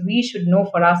are things we should know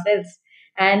for ourselves.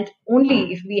 And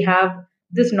only if we have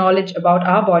this knowledge about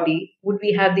our body would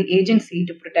we have the agency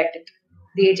to protect it,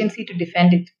 the agency to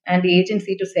defend it, and the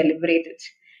agency to celebrate it.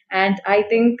 And I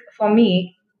think for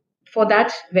me, for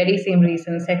that very same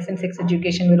reason, sex and sex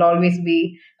education will always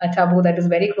be a taboo that is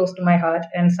very close to my heart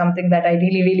and something that I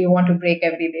really, really want to break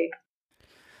every day.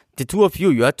 The two of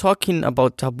you are talking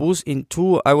about taboos in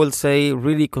two, I will say,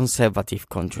 really conservative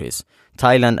countries,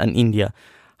 Thailand and India.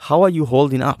 How are you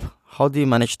holding up? How do you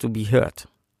manage to be heard?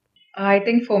 I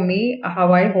think for me,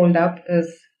 how I hold up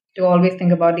is to always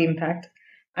think about the impact.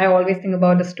 I always think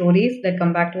about the stories that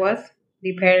come back to us,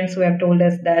 the parents who have told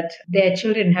us that their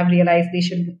children have realized they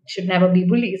should never be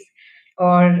bullies,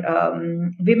 or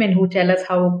women who tell us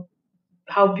how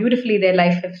beautifully their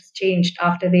life has changed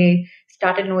after they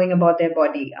started knowing about their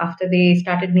body, after they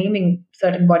started naming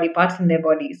certain body parts in their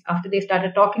bodies, after they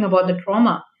started talking about the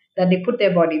trauma that they put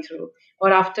their body through,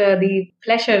 or after the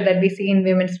pleasure that we see in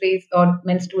women's face or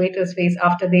menstruators' face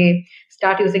after they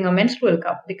start using a menstrual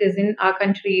cup. Because in our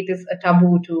country, it is a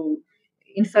taboo to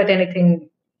insert anything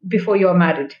before you're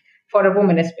married, for a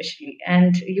woman especially.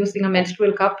 And using a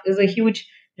menstrual cup is a huge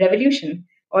revolution,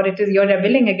 or it is you're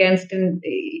rebelling against an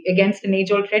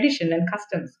age old tradition and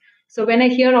customs. So when I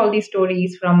hear all these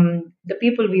stories from the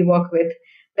people we work with,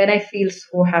 then I feel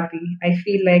so happy. I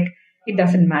feel like it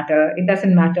doesn't matter. It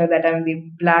doesn't matter that I'm the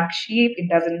black sheep. It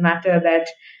doesn't matter that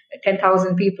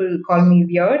 10,000 people call me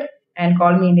weird and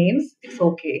call me names. It's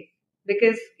okay.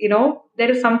 Because,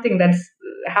 there is something that's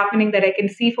happening that I can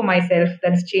see for myself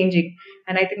that's changing.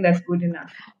 And I think that's good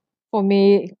enough. For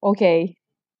me, okay,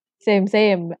 same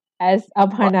as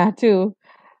Aparna too.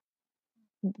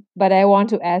 But I want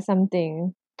to add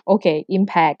something. Okay,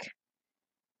 impact.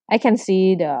 I can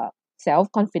see the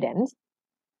self confidence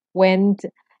when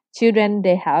children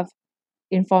they have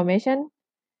information,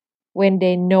 when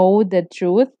they know the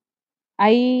truth.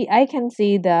 I can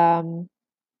see the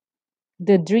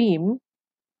dream,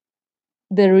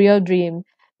 the real dream,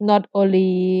 not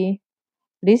only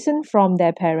listen from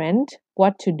their parent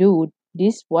what to do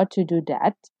this, what to do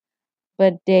that,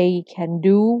 but they can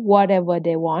do whatever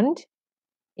they want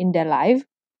in their life.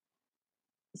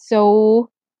 So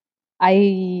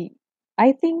I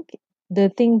think the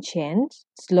thing changed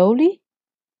slowly.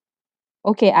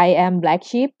 Okay, I am black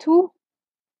sheep too.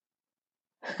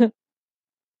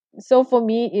 So for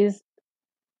me is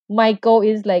my goal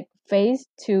is like face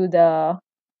to the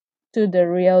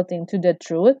real thing, to the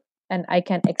truth, and I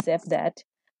can accept that.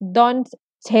 Don't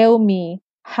tell me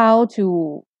how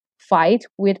to fight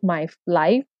with my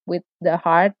life, with the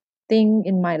hard thing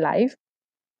in my life.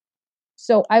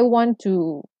 So I want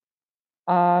to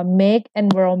make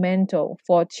environmental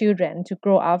for children to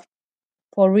grow up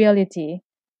for reality.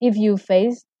 If you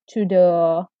face to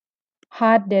the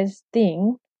hardest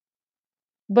thing,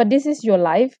 but this is your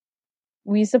life,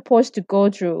 we supposed to go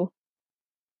through.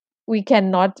 We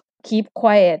cannot keep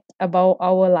quiet about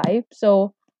our life.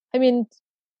 So I mean,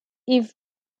 if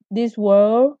this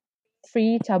world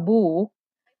free taboo,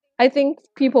 I think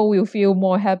people will feel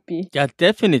more happy. Yeah,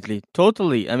 definitely,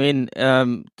 totally. I mean,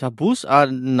 taboos are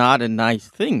not a nice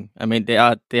thing. I mean, they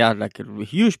are like a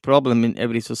huge problem in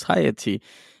every society.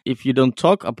 If you don't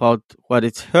talk about what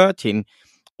is hurting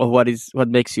or what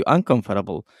makes you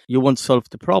uncomfortable, you won't solve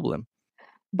the problem.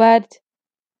 But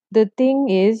the thing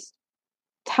is,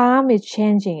 time is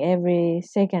changing every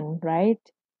second, right?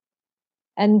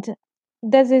 And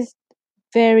that is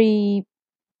very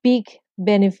big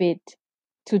benefit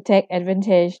to take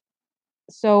advantage.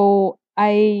 So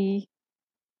I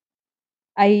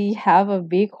have a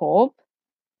big hope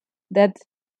that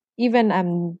even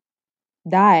I'm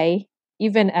die,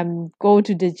 even I'm go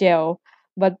to the jail,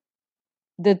 but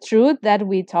the truth that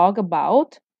we talk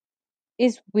about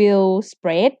it will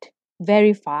spread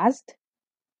very fast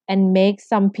and make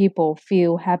some people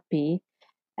feel happy,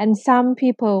 and some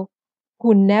people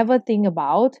who never think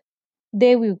about,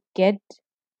 they will get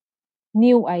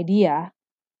new idea,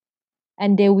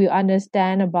 and they will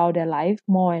understand about their life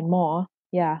more and more.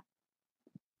 Yeah.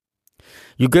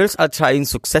 You girls are trying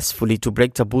successfully to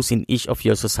break taboos in each of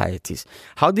your societies.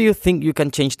 How do you think you can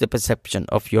change the perception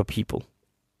of your people?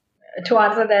 To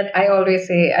answer that, I always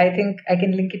say, I think I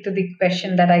can link it to the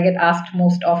question that I get asked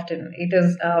most often. It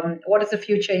is, what is the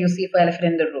future you see for Elephant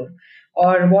in the Room?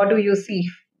 Or what do you see?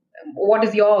 What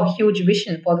is your huge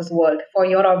vision for this world, for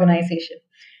your organization?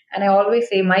 And I always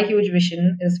say, my huge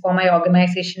vision is for my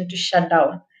organization to shut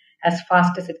down as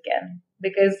fast as it can.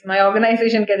 Because my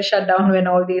organization can shut down when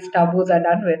all these taboos are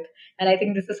done with. And I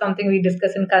think this is something we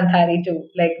discuss in Kanthari too.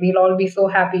 Like, we'll all be so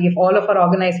happy if all of our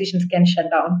organizations can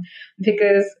shut down,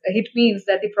 because it means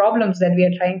that the problems that we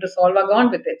are trying to solve are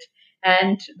gone with it.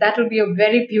 And that will be a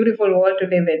very beautiful world to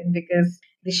live in, because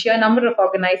the sheer number of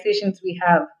organizations we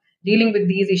have dealing with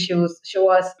these issues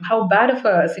show us how bad of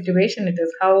a situation it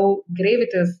is, how grave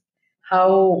it is,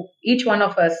 how each one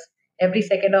of us, every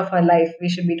second of our life, we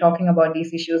should be talking about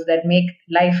these issues that make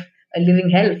life a living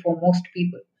hell for most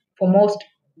people, for most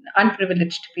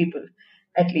unprivileged people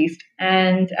at least.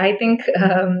 And I think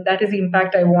that is the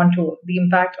impact I want to, the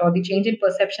impact or the change in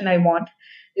perception I want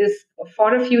is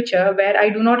for a future where I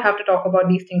do not have to talk about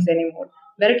these things anymore,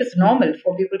 where it is normal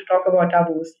for people to talk about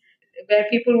taboos, where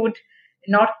people would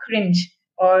not cringe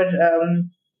or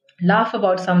laugh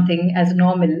about something as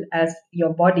normal as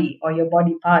your body or your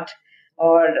body part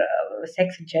or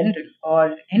sex in general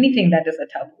or anything that is a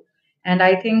taboo. And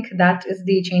I think that is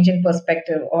the change in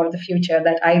perspective or the future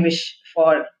that I wish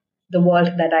for, the world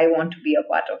that I want to be a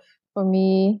part of. For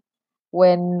me,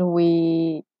 when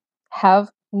we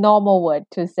have normal word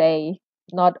to say,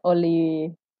 not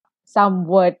only some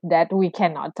word that we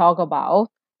cannot talk about,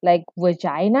 like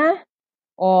vagina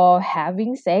or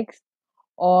having sex,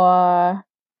 or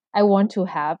I want to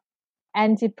have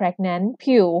anti-pregnant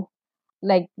pill,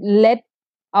 like let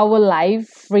our life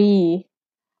free.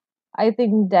 I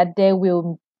think that day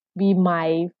will be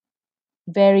my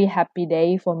very happy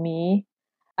day for me.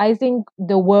 I think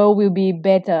the world will be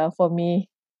better for me.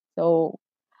 So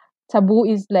taboo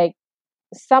is like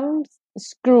some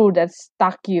screw that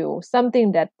stuck you,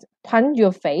 something that punch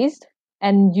your face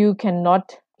and you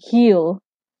cannot heal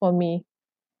for me.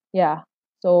 Yeah.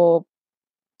 So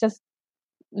just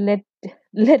let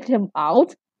let them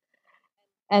out,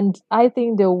 and I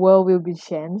think the world will be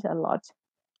changed a lot.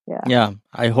 Yeah. Yeah,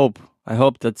 I hope. I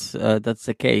hope that's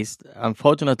the case.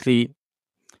 Unfortunately,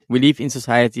 we live in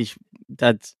societies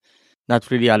that not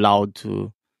really allowed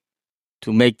to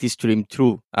make this dream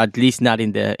true. At least not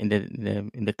in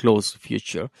the close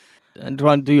future. And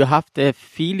Ron, do you have the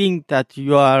feeling that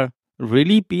you are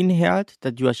really being heard?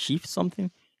 That you achieved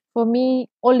something? For me,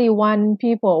 only one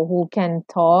people who can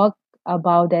talk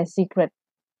about their secret.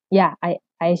 Yeah, I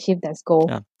achieved that goal.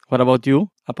 Yeah. What about you,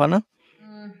 Apana?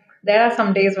 Mm, There are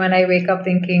some days when I wake up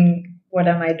thinking, what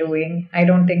am I doing? I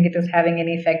don't think it is having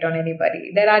any effect on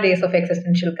anybody. There are days of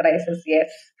existential crisis, yes.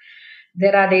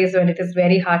 There are days when it is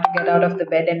very hard to get out of the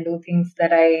bed and do things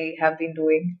that I have been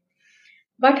doing.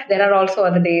 But there are also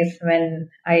other days when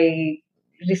I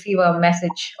receive a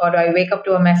message or I wake up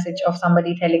to a message of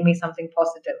somebody telling me something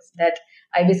positive, that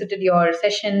I visited your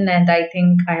session and I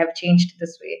think I have changed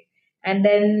this way. And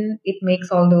then it makes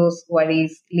all those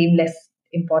worries seem less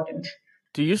important.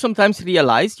 Do you sometimes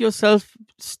realize yourself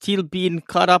still being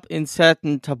caught up in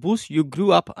certain taboos you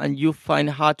grew up and you find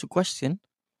hard to question?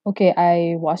 Okay,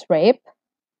 I was raped,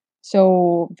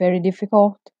 so very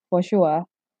difficult for sure.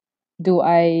 Do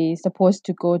I supposed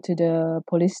to go to the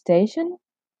police station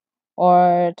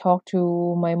or talk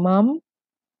to my mom,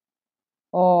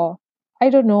 or I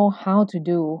don't know how to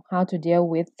deal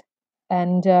with.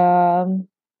 And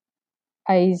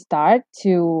I start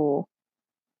to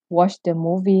watch the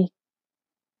movie,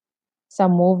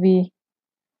 some movie,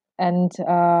 and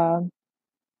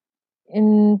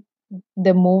in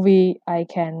the movie I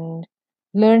can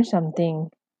learn something,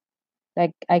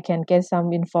 like I can get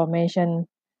some information.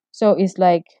 So it's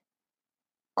like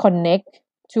connect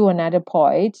to another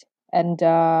point, and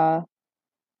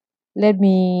let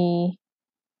me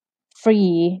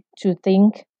free to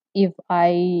think if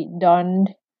I don't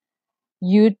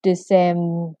use the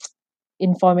same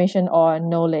information or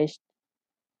knowledge.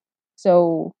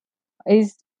 So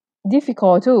it's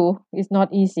difficult too. It's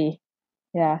not easy.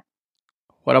 Yeah.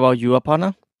 What about you,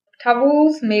 Apana?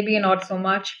 Taboos, maybe not so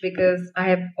much because I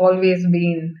have always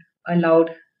been a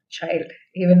loud child.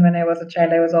 Even when I was a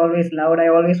child, I was always loud. I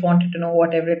always wanted to know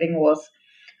what everything was.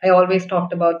 I always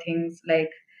talked about things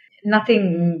like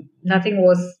nothing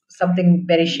was something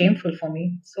very shameful for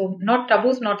me. So not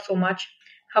taboos, not so much.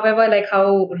 However, like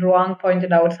how Ruang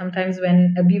pointed out, sometimes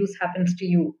when abuse happens to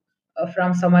you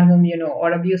from someone whom you know,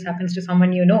 or abuse happens to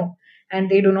someone you know, and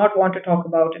they do not want to talk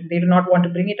about it, they do not want to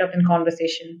bring it up in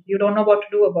conversation. You don't know what to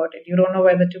do about it. You don't know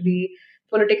whether to be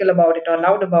political about it or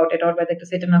loud about it, or whether to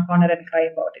sit in a corner and cry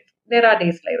about it. There are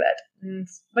days like that.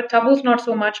 But taboos, not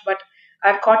so much. But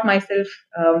I've caught myself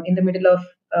in the middle of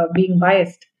being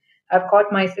biased. I've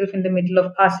caught myself in the middle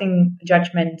of passing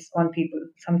judgments on people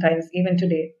sometimes, even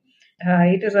today.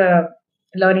 It is a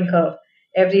learning curve.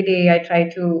 Every day I try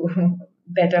to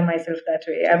better myself that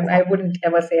way. I wouldn't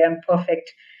ever say I'm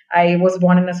perfect. I was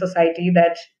born in a society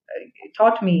that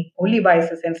taught me only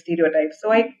biases and stereotypes.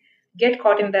 So I get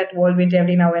caught in that whirlwind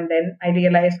every now and then. I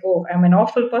realize, oh, I'm an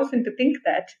awful person to think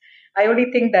that. I only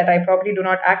think that. I probably do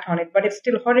not act on it, but it's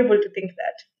still horrible to think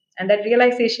that. And that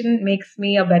realization makes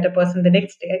me a better person the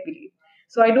next day, I believe.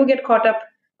 So I do get caught up,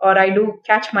 or I do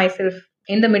catch myself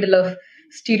in the middle of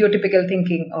stereotypical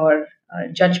thinking or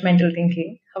judgmental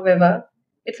thinking. However,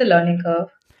 it's a learning curve.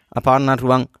 Aparna,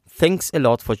 Ruang, thanks a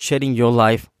lot for sharing your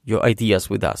life, your ideas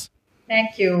with us.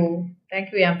 Thank you.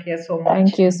 Thank you, Yampiya, so much.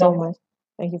 Thank you so much.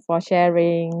 Thank you for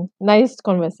sharing. Nice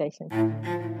conversation.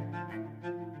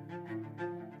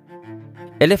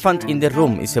 Elephant in the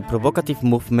Room is a provocative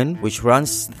movement which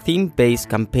runs theme-based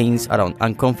campaigns around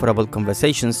uncomfortable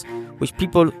conversations which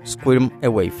people squirm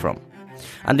away from.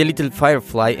 And the Little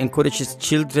Firefly encourages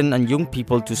children and young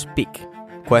people to speak,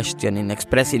 questioning,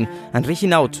 expressing, and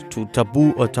reaching out to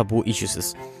taboo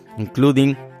issues,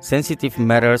 including sensitive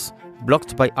matters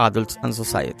blocked by adults and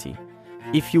society.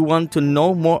 If you want to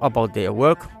know more about their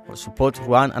work or support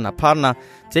Ruang and Aparna,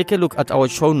 take a look at our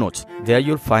show notes. There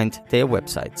you'll find their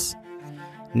websites.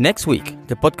 Next week,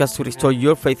 the podcast to restore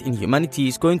your faith in humanity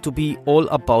is going to be all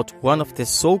about one of the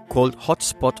so-called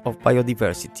hotspots of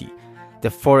biodiversity, the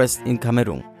forest in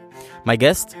Cameroon. My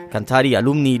guest, Kantari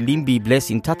alumni Limbi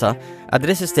Blessing Tata,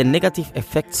 addresses the negative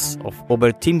effects of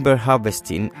over-timber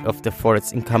harvesting of the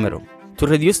forests in Cameroon. To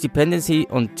reduce dependency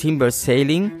on timber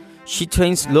selling, she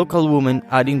trains local women,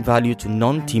 adding value to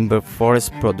non-timber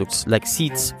forest products like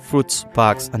seeds, fruits,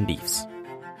 barks, and leaves.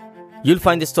 You'll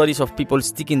find the stories of people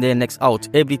sticking their necks out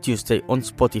every Tuesday on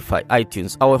Spotify,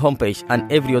 iTunes, our homepage,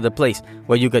 and every other place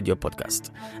where you get your podcast.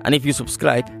 And if you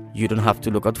subscribe, you don't have to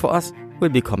look out for us.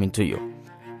 We'll be coming to you.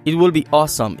 It will be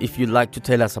awesome if you'd like to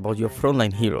tell us about your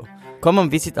frontline hero. Come and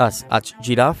visit us at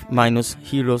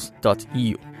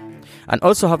giraffe-heroes.eu. And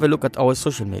also have a look at our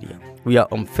social media. We are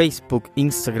on Facebook,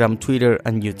 Instagram, Twitter,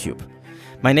 and YouTube.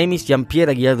 My name is Jean-Pierre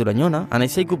Aguiar Durañona, and I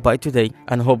say goodbye today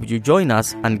and hope you join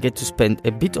us and get to spend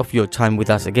a bit of your time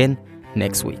with us again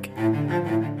next week.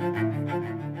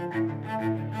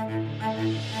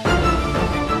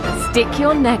 Stick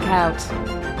Your Neck Out,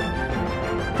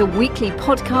 the weekly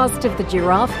podcast of the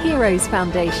Giraffe Heroes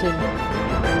Foundation.